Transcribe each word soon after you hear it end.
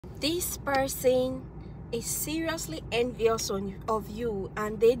This person is seriously envious of you,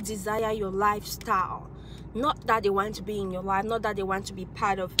 and they desire your lifestyle. Not that they want to be in your life, not that they want to be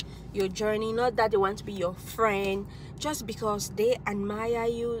part of your journey, not that they want to be your friend, just because they admire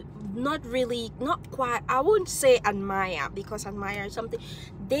you. Not really, not quite, I wouldn't say admire, because admire is something.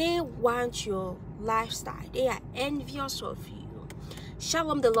 They want your lifestyle. They are envious of you.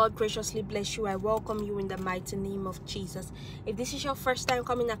 Shalom, the Lord graciously bless you. I welcome you in the mighty name of Jesus. If this is your first time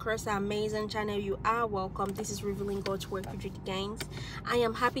coming across our amazing channel, you are welcome. This is Revealing God's Word with Gains. I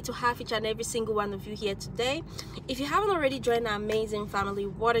am happy to have each and every single one of you here today. If you haven't already joined our amazing family,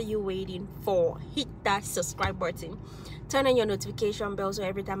 what are you waiting for? Hit that subscribe button. Turn on your notification bell so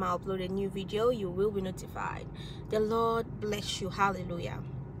every time I upload a new video, you will be notified. The Lord bless you. Hallelujah.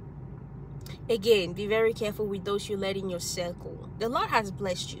 Again, be very careful with those you let in your circle. The Lord has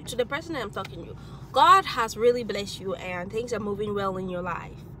blessed you. To the person I'm talking to, God has really blessed you and things are moving well in your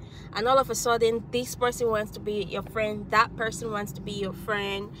life. And all of a sudden, this person wants to be your friend, that person wants to be your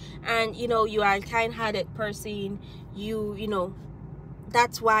friend, and you are a kind-hearted person.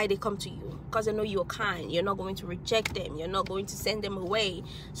 That's why they come to you, because they know you're kind. You're not going to reject them. You're not going to send them away.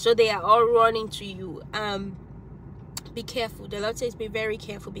 So they are all running to you. Be careful. The Lord says be very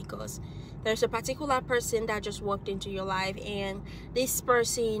careful, because there's a particular person that just walked into your life, and this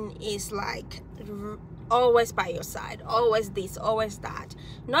person is like always by your side, always this, always that.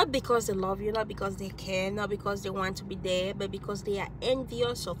 Not because they love you, not because they care, not because they want to be there, but because they are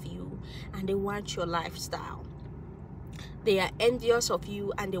envious of you and they want your lifestyle. They are envious of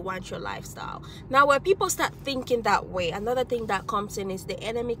you and they want your lifestyle. Now, when people start thinking that way, another thing that comes in is the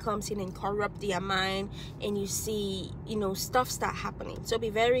enemy comes in and corrupt their mind, and you see, stuff start happening. So be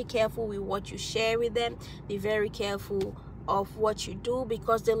very careful with what you share with them. Be very careful of what you do,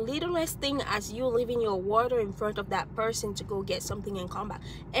 because the littlest thing, as you leaving your water in front of that person to go get something and come back,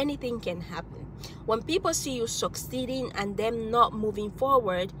 anything can happen. When people see you succeeding and them not moving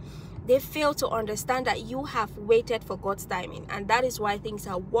forward, they fail to understand that you have waited for God's timing, and that is why things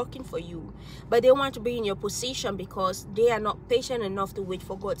are working for you. But they want to be in your position because they are not patient enough to wait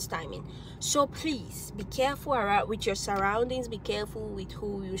for God's timing. So please be careful with your surroundings. Be careful with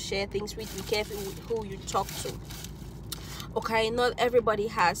who you share things with. Be careful with who you talk to. Okay, not everybody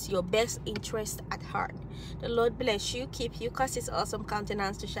has your best interest at heart. The Lord bless you, keep you, cause His awesome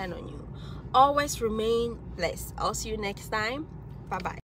countenance to shine on you. Always remain blessed. I'll see you next time. Bye bye.